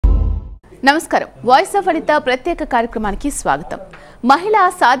నమస్కారం voice of వనిత ప్రత్యేక కార్యక్రమానికి స్వాగతం. మహిళా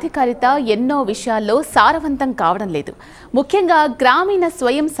సాధికారిత ఎన్నో విషయాల్లో సారవంతం కావడం లేదు. ముఖ్యంగా గ్రామీణ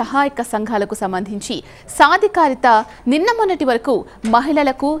స్వయం సహాయక సంఘాలకు సంబంధించి సాధికారిత నిన్న మొన్నటి వరకు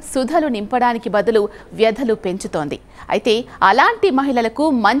మహిళలకు సుధలు నింపడానికి బదులు వ్యధలు పెంచుతోంది. అయితే అలాంటి మహిళలకు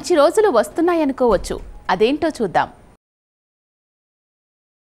మంచి రోజులు వస్తున్నాయనుకోవచ్చు. అదేంటో చూద్దాం.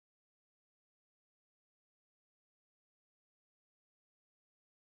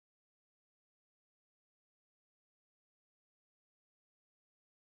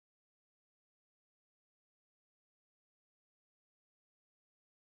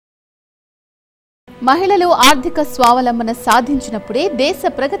 మహిళలు ఆర్థిక స్వావలంబన సాధించినప్పుడే దేశ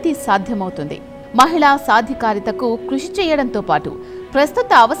ప్రగతి సాధ్యమవుతుంది. మహిళా సాధికారితకు కృషి చేయడంతో పాటు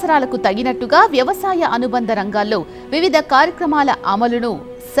ప్రస్తుత అవసరాలకు తగినట్టుగా వ్యవసాయ అనుబంధ రంగాల్లో వివిధ కార్యక్రమాల అమలును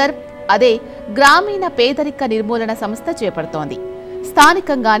సర్ప్ అదే గ్రామీణ పేదరిక నిర్మూలన సంస్థ చేపడుతోంది.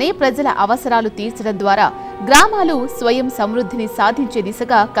 స్థానికంగానే ప్రజల అవసరాలు తీర్చడం ద్వారా గ్రామాలు స్వయం సమృద్ధిని సాధించే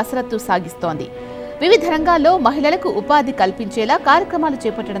దిశగా కసరత్తు సాగిస్తోంది. వివిధ రంగాల్లో మహిళలకు ఉపాధి కల్పించేలా కార్యక్రమాలు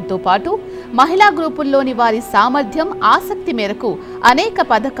చేపట్టడంతో పాటు మహిళా గ్రూపుల్లోని వారి సామర్థ్యం ఆసక్తి మేరకు అనేక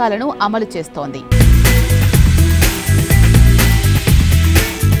పథకాలను అమలు చేస్తోంది.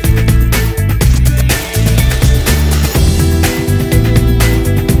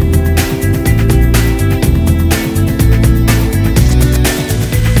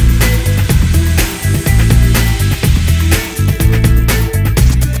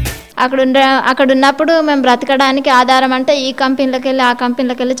 అక్కడ ఉన్నప్పుడు మేము బ్రతకడానికి ఆధారం అంటే ఈ కంపెనీలకు వెళ్ళి ఆ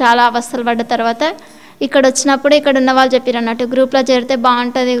కంపెనీలకు వెళ్ళి చాలా అవస్థలు పడ్డ తర్వాత ఇక్కడ వచ్చినప్పుడు ఇక్కడ ఉన్న వాళ్ళు చెప్పారు అన్నట్టు గ్రూప్లో చేరితే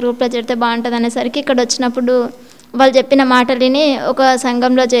బాగుంటుంది అనేసరికి ఇక్కడ వచ్చినప్పుడు వాళ్ళు చెప్పిన మాటలని ఒక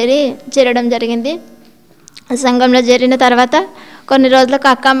సంఘంలో చేరడం జరిగింది. సంఘంలో చేరిన తర్వాత కొన్ని రోజులకు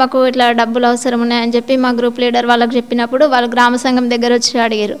అక్క మాకు ఇట్లా డబ్బులు అవసరం ఉన్నాయని చెప్పి మా గ్రూప్ లీడర్ వాళ్ళకి చెప్పినప్పుడు వాళ్ళు గ్రామ సంఘం దగ్గర వచ్చి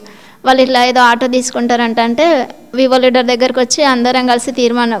అడిగారు. వాళ్ళు ఇట్లా ఏదో ఆటో తీసుకుంటారంటే వివో లీడర్ దగ్గరకు వచ్చి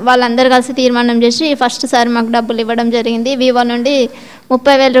వాళ్ళందరూ కలిసి తీర్మానం చేసి ఫస్ట్ సారి మాకు డబ్బులు ఇవ్వడం జరిగింది. వివో నుండి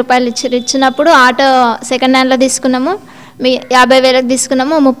 30,000 రూపాయలు ఇచ్చినప్పుడు ఆటో సెకండ్ హ్యాండ్లో తీసుకున్నాము. 50,000కి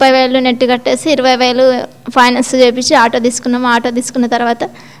తీసుకున్నాము. 30,000 నెట్ కట్టేసి 20,000 ఫైనాన్స్ చేపించి ఆటో తీసుకున్నాము. ఆటో తీసుకున్న తర్వాత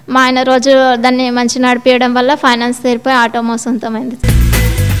మా ఆయన రోజు దాన్ని మంచి నడిపించడం వల్ల ఫైనాన్స్ తీరిపోయి ఆటో మా సొంతమైంది.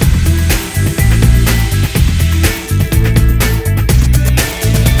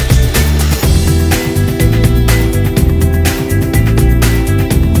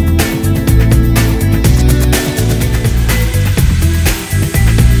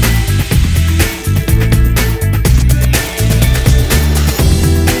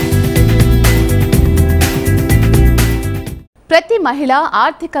 ప్రతి మహిళ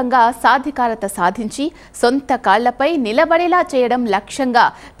ఆర్థికంగా సాధికారత సాధించి సొంత కాళ్లపై నిలబడేలా చేయడం లక్ష్యంగా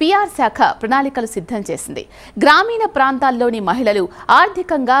పిఆర్ శాఖ ప్రణాళికలు సిద్ధం చేసింది. గ్రామీణ ప్రాంతాల్లోని మహిళలు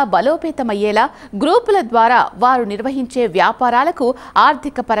ఆర్థికంగా బలోపేతమయ్యేలా గ్రూపుల ద్వారా వారు నిర్వహించే వ్యాపారాలకు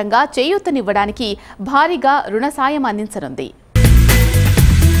ఆర్థిక పరంగా చేయూతనివ్వడానికి భారీగా రుణ సాయం అందించనుంది.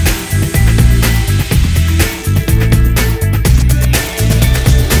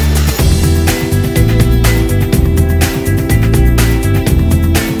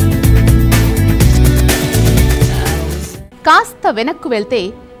 కాస్త వెనక్కు వెళ్తే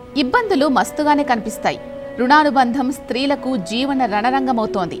ఇబ్బందులు మస్తుగానే కనిపిస్తాయి. రుణానుబంధం స్త్రీలకు జీవన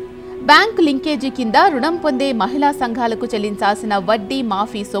రణరంగమవుతోంది. బ్యాంకు లింకేజీ కింద రుణం పొందే మహిళా సంఘాలకు చెల్లించాల్సిన వడ్డీ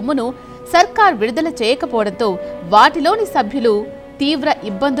మాఫీ సొమ్మును సర్కార్ విడుదల చేయకపోవడంతో వాటిలోని సభ్యులు తీవ్ర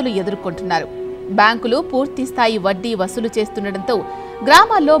ఇబ్బందులు ఎదుర్కొంటున్నారు. బ్యాంకులు పూర్తి స్థాయి వడ్డీ వసూలు చేస్తుండటంతో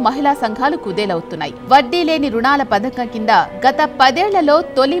గ్రామాల్లో మహిళా సంఘాలు కుదేలవుతున్నాయి. వడ్డీ లేని రుణాల పథకం కింద గత 10 ఏళ్లలో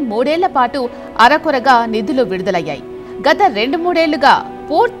తొలి 3 ఏళ్ల పాటు అరకొరగా నిధులు విడుదలయ్యాయి. గత 2-3 ఏళ్లుగా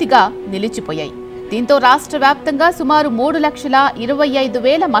పూర్తిగా నిలిచిపోయాయి. దీంతో రాష్ట్ర వ్యాప్తంగా సుమారు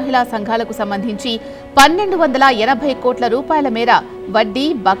 3,25,000 మహిళా సంఘాలకు సంబంధించి 1,280 కోట్ల రూపాయల మేర వడ్డీ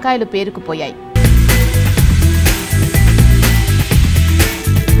బకాయిలు పేరుకుపోయాయి.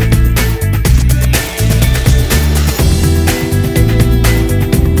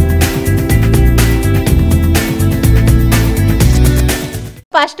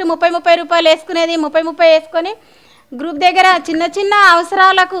 ఫస్ట్ 30 రూపాయలు వేసుకునేది 30 వేసుకొని గ్రూప్ దగ్గర చిన్న చిన్న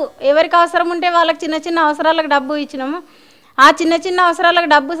అవసరాలకు ఎవరికి అవసరం ఉంటే వాళ్ళకి చిన్న చిన్న అవసరాలకు డబ్బు ఇచ్చినాము. ఆ చిన్న చిన్న అవసరాలకు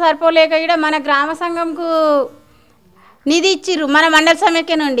డబ్బు సరిపోలేక కూడా మన గ్రామ సంఘంకు నిధి ఇచ్చిర్రు. మన మండల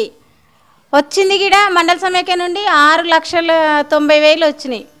సమైక్య నుండి వచ్చింది కూడా మండల సమైక్య నుండి 6,90,000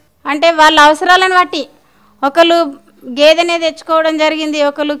 వచ్చినాయి. అంటే వాళ్ళ అవసరాలను బట్టి ఒకళ్ళు గేదెనే తెచ్చుకోవడం జరిగింది,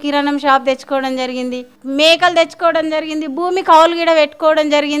 ఒకళ్ళు కిరాణం షాప్ తెచ్చుకోవడం జరిగింది, మేకలు తెచ్చుకోవడం జరిగింది, భూమి కౌలు కూడా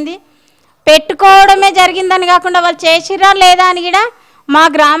పెట్టుకోవడమే జరిగిందని కాకుండా వాళ్ళు చేసిరా లేదా అని కూడా మా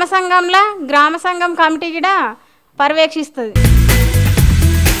గ్రామ సంఘం కమిటీ కూడా పర్యవేక్షిస్తుంది.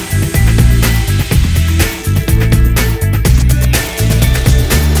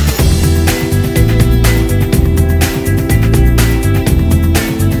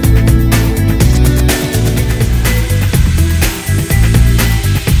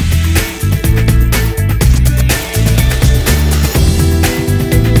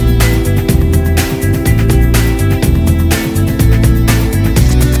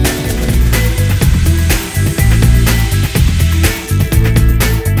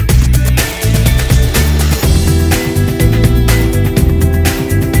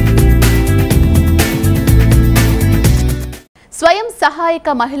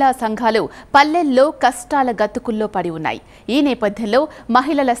 సహాయక మహిళా సంఘాలు పల్లెల్లో కష్టాల గతుకుల్లో పడి ఉన్నాయి. ఈ నేపథ్యంలో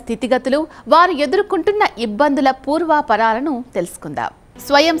మహిళల స్థితిగతులు, వారు ఎదుర్కొంటున్న ఇబ్బందుల పూర్వాపరాలను తెలుసుకుందాం.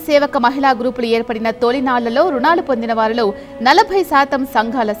 స్వయం సేవక మహిళా గ్రూపులు ఏర్పడిన తొలినాళ్లలో రుణాలు పొందిన వారిలో 40%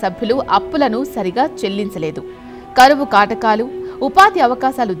 సంఘాల సభ్యులు అప్పులను సరిగా చెల్లించలేదు. కరువు కాటకాలు, ఉపాధి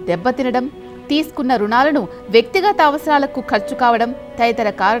అవకాశాలు దెబ్బతినడం, తీసుకున్న రుణాలను వ్యక్తిగత అవసరాలకు ఖర్చు కావడం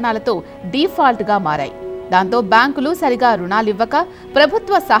తదితర కారణాలతో డిఫాల్ట్గా మారాయి. దాంతో బ్యాంకులు సరిగా రుణాలివ్వక,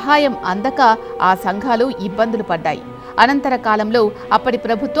 ప్రభుత్వ సహాయం అందక ఆ సంఘాలు ఇబ్బందులు పడ్డాయి. అనంతర కాలంలో అప్పటి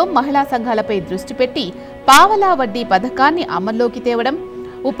ప్రభుత్వం మహిళా సంఘాలపై దృష్టి పెట్టి పావలా వడ్డీ పథకాన్ని అమల్లోకి తేవడం,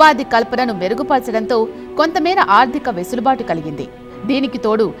 ఉపాధి కల్పనను మెరుగుపరచడంతో కొంతమేర ఆర్థిక వెసులుబాటు కలిగింది. దీనికి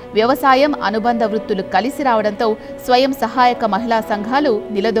తోడు వ్యవసాయం, అనుబంధ వృత్తులు కలిసి రావడంతో స్వయం సహాయక మహిళా సంఘాలు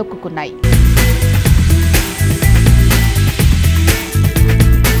నిలదొక్కున్నాయి.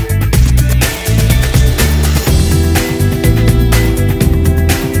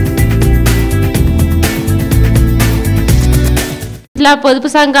 ఇట్లా పొదుపు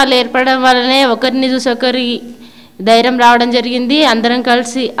సంఘాలు ఏర్పడడం వల్లనే ఒకరిని చూసి ఒకరి ధైర్యం రావడం జరిగింది. అందరం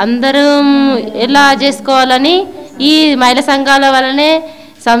కలిసి అందరం ఎలా చేసుకోవాలని ఈ మహిళా సంఘాల వల్లనే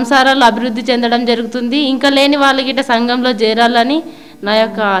సంసారాలు అభివృద్ధి చెందడం జరుగుతుంది. ఇంకా లేని వాళ్ళకి ఇట్లా సంఘంలో చేరాలని నా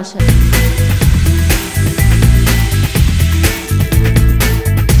యొక్క ఆశ.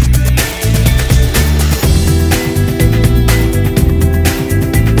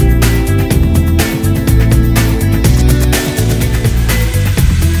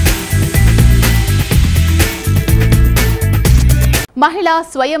 మహిళా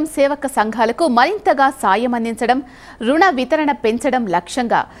స్వయం సేవక సంఘాలకు మరింతగా సాయం అందించడం, రుణ వితరణ పెంచడం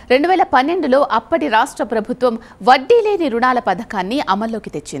లక్ష్యంగా 2012లో అప్పటి రాష్ట్ర ప్రభుత్వం వడ్డీ లేని రుణాల పథకాన్ని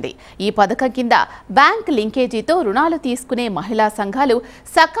అమల్లోకి తెచ్చింది. ఈ పథకం కింద బ్యాంక్ లింకేజీతో రుణాలు తీసుకునే మహిళా సంఘాలు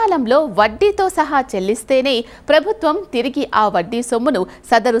సకాలంలో వడ్డీతో సహా చెల్లిస్తేనే ప్రభుత్వం తిరిగి ఆ వడ్డీ సొమ్మును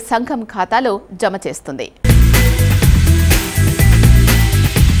సదరు సంఘం ఖాతాలో జమ చేస్తుంది.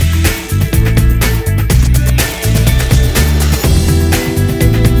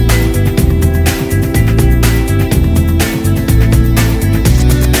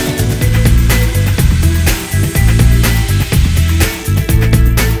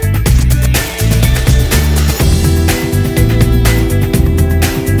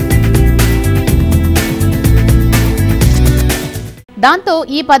 దాంతో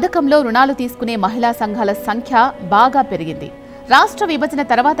ఈ పథకంలో రుణాలు తీసుకునే మహిళా సంఘాల సంఖ్య బాగా పెరిగింది. రాష్ట్ర విభజన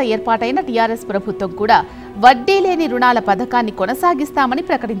తర్వాత ఏర్పాటైన టీఆర్ఎస్ ప్రభుత్వం కూడా వడ్డీ లేని రుణాల పథకాన్ని కొనసాగిస్తామని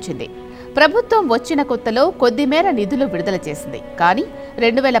ప్రకటించింది. ప్రభుత్వం వచ్చిన కొత్తలో కొద్దిమేర నిధులు విడుదల చేసింది. కానీ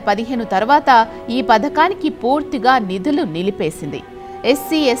 2015 తర్వాత ఈ పథకానికి పూర్తిగా నిధులు నిలిపేసింది.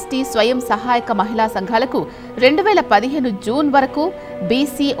 ఎస్సీ, ఎస్టీ స్వయం సహాయక మహిళా సంఘాలకు 2015 జూన్ వరకు,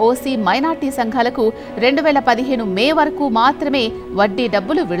 బీసీ, ఓసీ, మైనార్టీ సంఘాలకు 2015 మే వరకు మాత్రమే వడ్డీ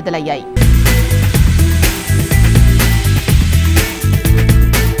డబ్బులు విడుదలయ్యాయి.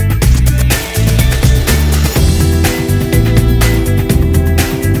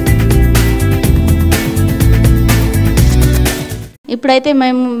 ఇప్పుడైతే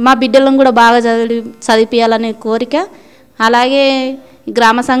మేము మా బిడ్డలను కూడా బాగా చదివించాలనే కోరిక, అలాగే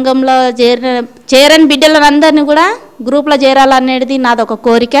గ్రామ సంఘంలో చేరని బిడ్డలందరినీ కూడా గ్రూప్లో చేరాలనేది నాదొక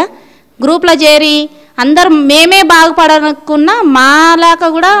కోరిక. గ్రూప్లో చేరి అందరు మేమే బాగుపడాలనుకున్నా మాలాగా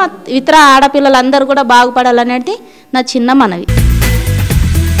కూడా ఇతర ఆడపిల్లలందరూ కూడా బాగుపడాలనేది నా చిన్న మనవి.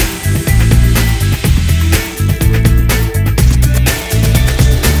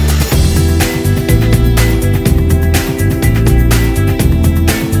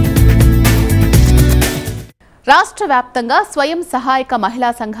 రాష్ట్ర వ్యాప్తంగా స్వయం సహాయక మహిళా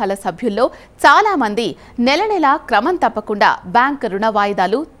సంఘాల సభ్యుల్లో చాలా మంది నెల నెలా క్రమం తప్పకుండా బ్యాంక్ రుణ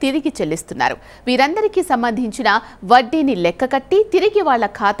వాయిదాలు తిరిగి చెల్లిస్తున్నారు. వీరందరికీ సంబంధించిన వడ్డీని లెక్కకట్టి తిరిగి వాళ్ల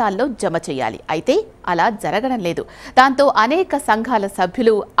ఖాతాల్లో జమ చేయాలి. అయితే అలా జరగడం లేదు. దాంతో అనేక సంఘాల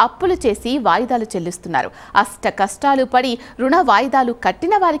సభ్యులు అప్పులు చేసి వాయిదాలు చెల్లిస్తున్నారు. అష్ట కష్టాలు పడి రుణ వాయిదాలు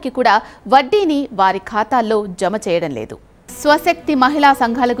కట్టిన వారికి కూడా వడ్డీని వారి ఖాతాల్లో జమ చేయడం లేదు. స్వశక్తి మహిళా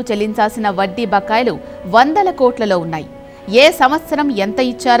సంఘాలకు చెల్లించాల్సిన వడ్డీ బకాయిలు 100 కోట్లలో ఉన్నాయి. ఏ సంవత్సరం ఎంత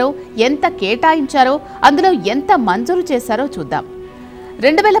ఇచ్చారో, ఎంత కేటాయించారో, అందులో ఎంత మంజూరు చేశారో చూద్దాం.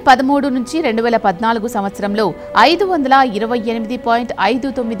 2013 నుంచి 2014 సంవత్సరంలో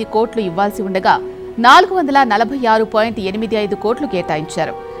 528.59 కోట్లు ఇవ్వాల్సి ఉండగా 446.85 కోట్లు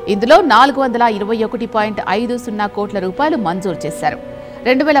కేటాయించారు. ఇందులో 421.50 కోట్ల రూపాయలు మంజూరు చేశారు.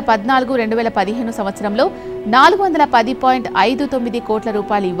 2014-2015 సంవత్సరంలో 410.59 కోట్ల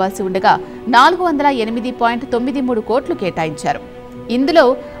రూపాయలు ఇవ్వాల్సి ఉండగా 408.93 కోట్లు కేటాయించారు. ఇందులో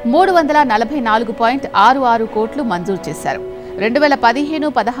 344.66 కోట్లు మంజూరు చేశారు.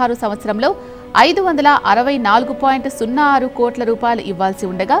 2015-16 సంవత్సరంలో 564.06 కోట్ల రూపాయలు ఇవ్వాల్సి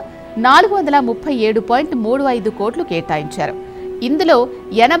ఉండగా 437.35 కోట్లు కేటాయించారు. ఇందులో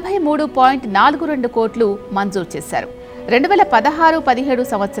 83.42 కోట్లు మంజూరు చేశారు. 2016-17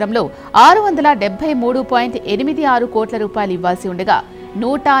 సంవత్సరంలో 673.86 కోట్ల రూపాయలు ఇవ్వాల్సి ఉండగా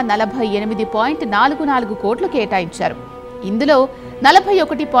 148.44 కోట్లు కేటాయించారు. ఇందులో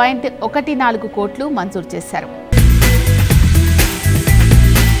 41.14 కోట్లు మంజూరు చేశారు.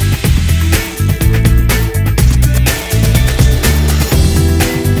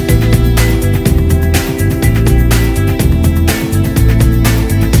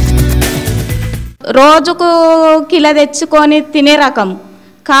 రోజుకు కిలో తెచ్చుకొని తినే రకం.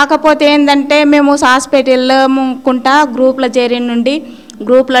 కాకపోతే ఏంటంటే మేము హాస్పిటల్లో ముక్కుంటా గ్రూప్లో చేరిన నుండి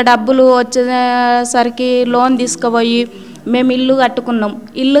గ్రూప్లో డబ్బులు వచ్చేసరికి లోన్ తీసుకుపోయి మేము ఇల్లు కట్టుకున్నాం.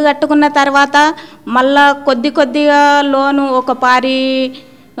 ఇల్లు కట్టుకున్న తర్వాత మళ్ళా కొద్దిగా లోను ఒక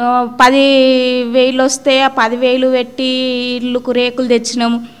 10,000 వస్తే ఆ 10,000 పెట్టి ఇల్లుకు రేకులు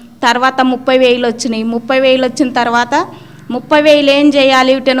తెచ్చినాము. తర్వాత 30,000 వచ్చినాయి. 30,000 వచ్చిన తర్వాత 30,000 ఏం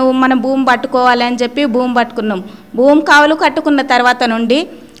చేయాలి, నువ్వు మన భూమి పట్టుకోవాలి అని చెప్పి భూమి పట్టుకున్నాం. భూమి కావులు కట్టుకున్న తర్వాత నుండి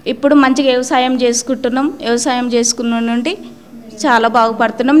ఇప్పుడు మంచిగా వ్యవసాయం చేసుకుంటున్నాం. వ్యవసాయం చేసుకున్న నుండి చాలా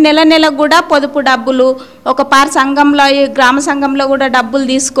బాగుపడుతున్నాం. నెల కూడా పొదుపు డబ్బులు ఒక సంఘంలో గ్రామ సంఘంలో కూడా డబ్బులు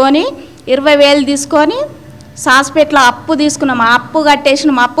తీసుకొని 20,000 తీసుకొని హాస్పిటల్లో అప్పు తీసుకున్నాం. అప్పు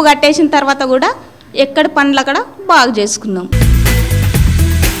కట్టేసిన తర్వాత కూడా ఎక్కడ పనులు అక్కడ బాగు చేసుకున్నాం.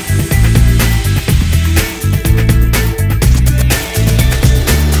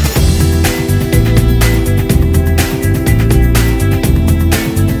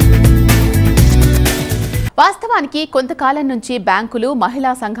 వాస్తవానికి కొంతకాలం నుంచి బ్యాంకులు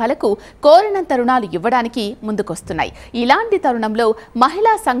మహిళా సంఘాలకు కోరినంత రుణాలు ఇవ్వడానికి ముందుకొస్తున్నాయి. ఇలాంటి తరుణంలో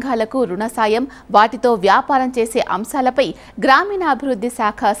మహిళా సంఘాలకు రుణ సాయం, వాటితో వ్యాపారం చేసే అంశాలపై గ్రామీణాభివృద్ధి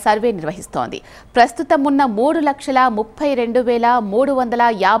శాఖ సర్వే నిర్వహిస్తోంది. ప్రస్తుతం ఉన్న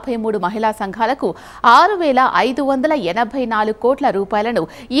 3,62,353 మహిళా సంఘాలకు 6,584 కోట్ల రూపాయలను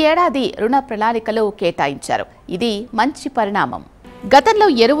ఈ ఏడాది రుణ ప్రణాళికలో కేటాయించారు. ఇది మంచి పరిణామం. గతంలో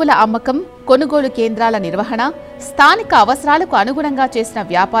ఎరువుల అమ్మకం, కొనుగోలు కేంద్రాల నిర్వహణ, స్థానిక అవసరాలకు అనుగుణంగా చేసిన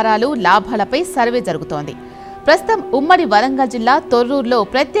వ్యాపారాలు, లాభాలపై సర్వే జరుగుతోంది. ప్రస్తుతం ఉమ్మడి వరంగల్ జిల్లా తొర్రూరులో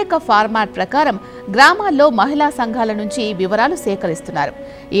ప్రత్యేక ఫార్మాట్ ప్రకారం గ్రామాల్లో మహిళా సంఘాల నుంచి వివరాలు సేకరిస్తున్నారు.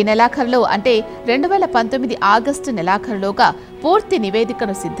 ఈ నెలాఖరులో అంటే 2019 ఆగస్టు నెలాఖరులోగా పూర్తి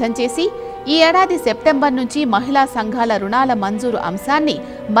నివేదికను సిద్ధం చేసి ఈ ఏడాది సెప్టెంబర్ నుంచి మహిళా సంఘాల రుణాల మంజూరు అంశాన్ని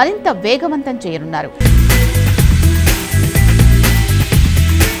మరింత వేగవంతం చేయనున్నారు.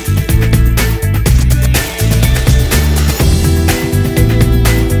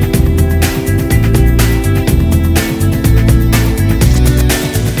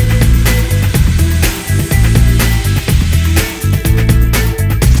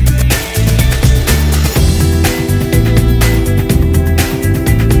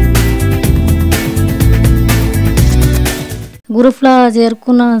 గ్రూప్లో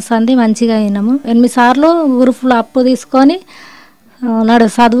చేరుకున్న సంధి మంచిగా అయినాము. 8 సార్లు గ్రూప్లో అప్పు తీసుకొని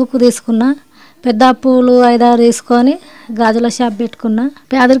చదువుకు తీసుకున్నా. పెద్ద అప్పులు 5-6 తీసుకొని గాజుల షాప్ పెట్టుకున్నా.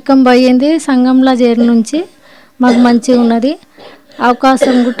 పేదరికం పోయింది. సంఘంలో చేరిన నుంచి మాకు మంచిగా ఉన్నది.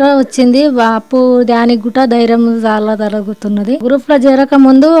 అవకాశం కూడా వచ్చింది. అప్పు దానికి కూడా ధైర్యం చాలా జరుగుతున్నది. గ్రూప్లో చేరక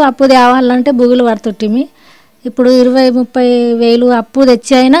ముందు అప్పు తేవాలంటే బుగులు పడుతుంటిమి. ఇప్పుడు 20-30 వేలు అప్పు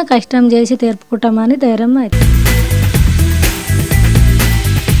తెచ్చి అయినా కష్టం చేసి తెరుపుకుంటామని ధైర్యం అవుతుంది.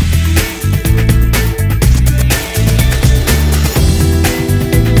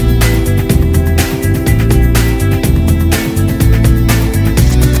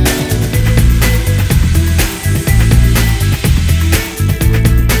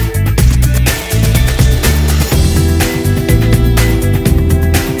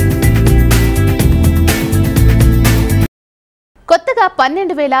 కొత్తగా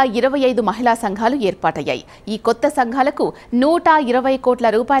 12,025 మహిళా సంఘాలు ఏర్పాటయ్యాయి. ఈ కొత్త సంఘాలకు 120 కోట్ల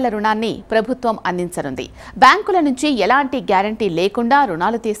రూపాయల రుణాన్ని ప్రభుత్వం అందించనుంది. బ్యాంకుల నుంచి ఎలాంటి గ్యారంటీ లేకుండా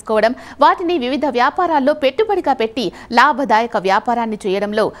రుణాలు తీసుకోవడం, వాటిని వివిధ వ్యాపారాల్లో పెట్టుబడిగా పెట్టి లాభదాయక వ్యాపారాన్ని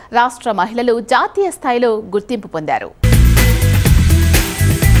చేయడంలో రాష్ట్ర మహిళలు జాతీయ స్థాయిలో గుర్తింపు పొందారు.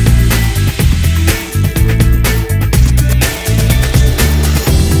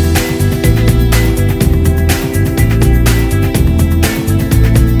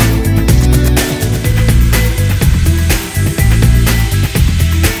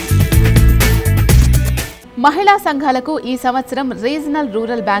 మహిళా సంఘాలకు ఈ సంవత్సరం రీజనల్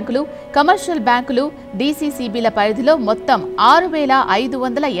రూరల్ బ్యాంకులు, కమర్షియల్ బ్యాంకులు, డీసీసీబీల పరిధిలో మొత్తం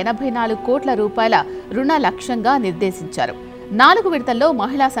 6,584 కోట్ల రూపాయల రుణ లక్ష్యంగా నిర్దేశించారు. 4 విడతల్లో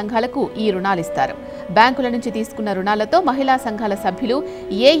మహిళా సంఘాలకు ఈ రుణాలిస్తారు. బ్యాంకుల నుంచి తీసుకున్న రుణాలతో మహిళా సంఘాల సభ్యులు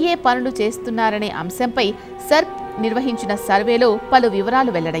ఏ పనులు చేస్తున్నారనే అంశంపై సర్ప్ నిర్వహించిన సర్వేలో పలు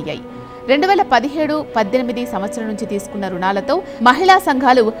వివరాలు వెల్లడయ్యాయి. 2017-18 సంవత్సరం నుంచి తీసుకున్న రుణాలతో మహిళా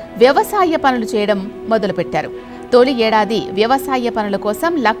సంఘాలు వ్యవసాయ పనులు చేయడం మొదలుపెట్టారు. తొలి ఏడాది వ్యవసాయ పనుల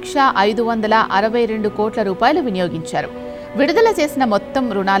కోసం 1,562 కోట్ల రూపాయలు వినియోగించారు. విడుదల చేసిన మొత్తం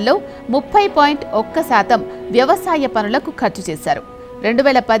రుణాల్లో 30.1% వ్యవసాయ పనులకు ఖర్చు చేశారు.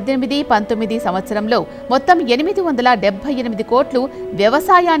 2018-19 సంవత్సరంలో మొత్తం 878 కోట్లు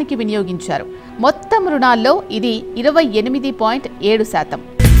వ్యవసాయానికి వినియోగించారు. మొత్తం రుణాల్లో ఇది 28.7%.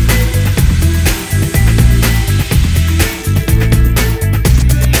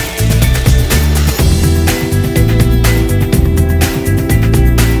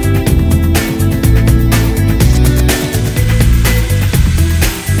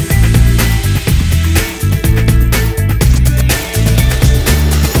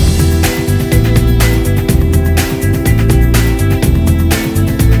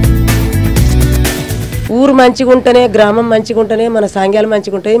 ఊరు మంచిగా ఉంటేనే గ్రామం మంచిగా ఉంటేనే మన సాంగ్యాలు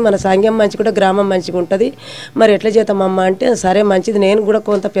మంచిగా ఉంటాయి, మన సాంగ్యం మంచిగా గ్రామం మంచిగా ఉంటుంది. మరి ఎట్లా చేద్దామమ్మ అంటే సరే మంచిది, నేను కూడా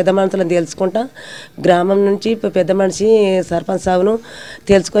కొంత పెద్ద మనుషులను తెలుసుకుంటా, గ్రామం నుంచి పెద్ద మనిషి సర్పంచ్ సాగును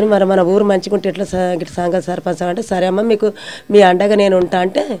తెలుసుకొని మరి మన ఊరు మంచిగా ఉంటే ఎట్లా సాంఘ సర్పంచ్ అంటే సరే అమ్మ మీకు మీ అండగా నేను ఉంటా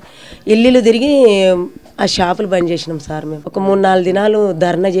అంటే ఇల్లు తిరిగి ఆ షాపులు బంద్ చేసినాం సార్. మేము ఒక 3-4 దినాలు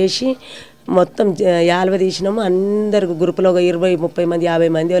ధర్నా చేసి మొత్తం యాలవ తీసినాము. అందరికి గ్రూపులో ఒక 20-30 మంది 50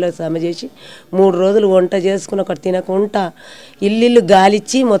 మంది వాళ్ళకి సమ చేసి 3 రోజులు వంట చేసుకుని ఒకటి తినకుండా ఇల్లు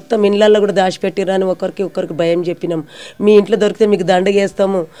గాలిచ్చి మొత్తం ఇళ్ళల్లో కూడా దాచిపెట్టిరని ఒకరికి భయం చెప్పినాం. మీ ఇంట్లో దొరికితే మీకు దండగ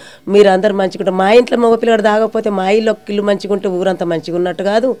వేస్తాము, మీరు అందరు మంచిగా. మా ఇంట్లో మగ పిల్లడు దాగకపోతే మా ఇల్లు ఒక ఇల్లు మంచిగా ఉంటే ఊరంతా మంచిగా ఉన్నట్టు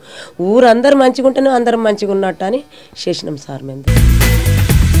కాదు, ఊరందరూ మంచిగా ఉంటేనే అందరం మంచిగా ఉన్నట్టు అని చేసినాం సార్ మేము.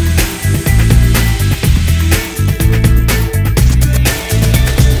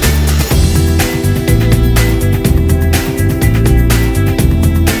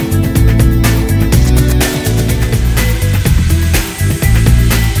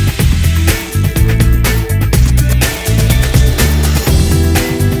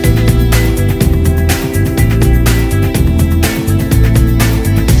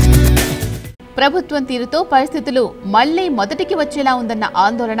 ప్రభుత్వం తీరుతో పరిస్థితులు మళ్లీ మొదటికి వచ్చేలా ఉందన్న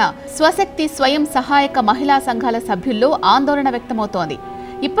ఆందోళన స్వశక్తి స్వయం సహాయక మహిళా సంఘాల సభ్యుల్లో ఆందోళన వ్యక్తమవుతోంది.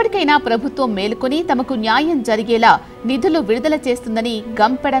 ఇప్పటికైనా ప్రభుత్వం మేలుకొని తమకు న్యాయం జరిగేలా నిధులు విడుదల చేస్తుందని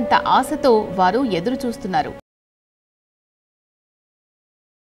గంపెడంత ఆశతో వారు ఎదురు చూస్తున్నారు.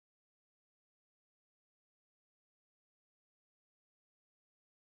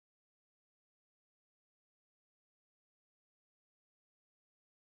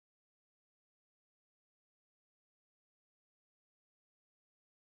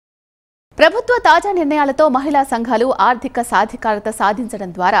 ప్రభుత్వ తాజా నిర్ణయాలతో మహిళా సంఘాలు ఆర్థిక సాధికారత సాధించడం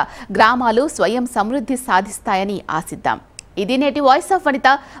ద్వారా గ్రామాలు స్వయం సమృద్ధి సాధిస్తాయని ఆశిద్దాం. ఇది నేటి వాయిస్ ఆఫ్ వనిత.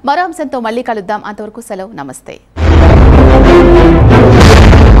 మరో అంశంతో మళ్ళీ కలుద్దాం. అంతవరకు సెలవు. నమస్తే.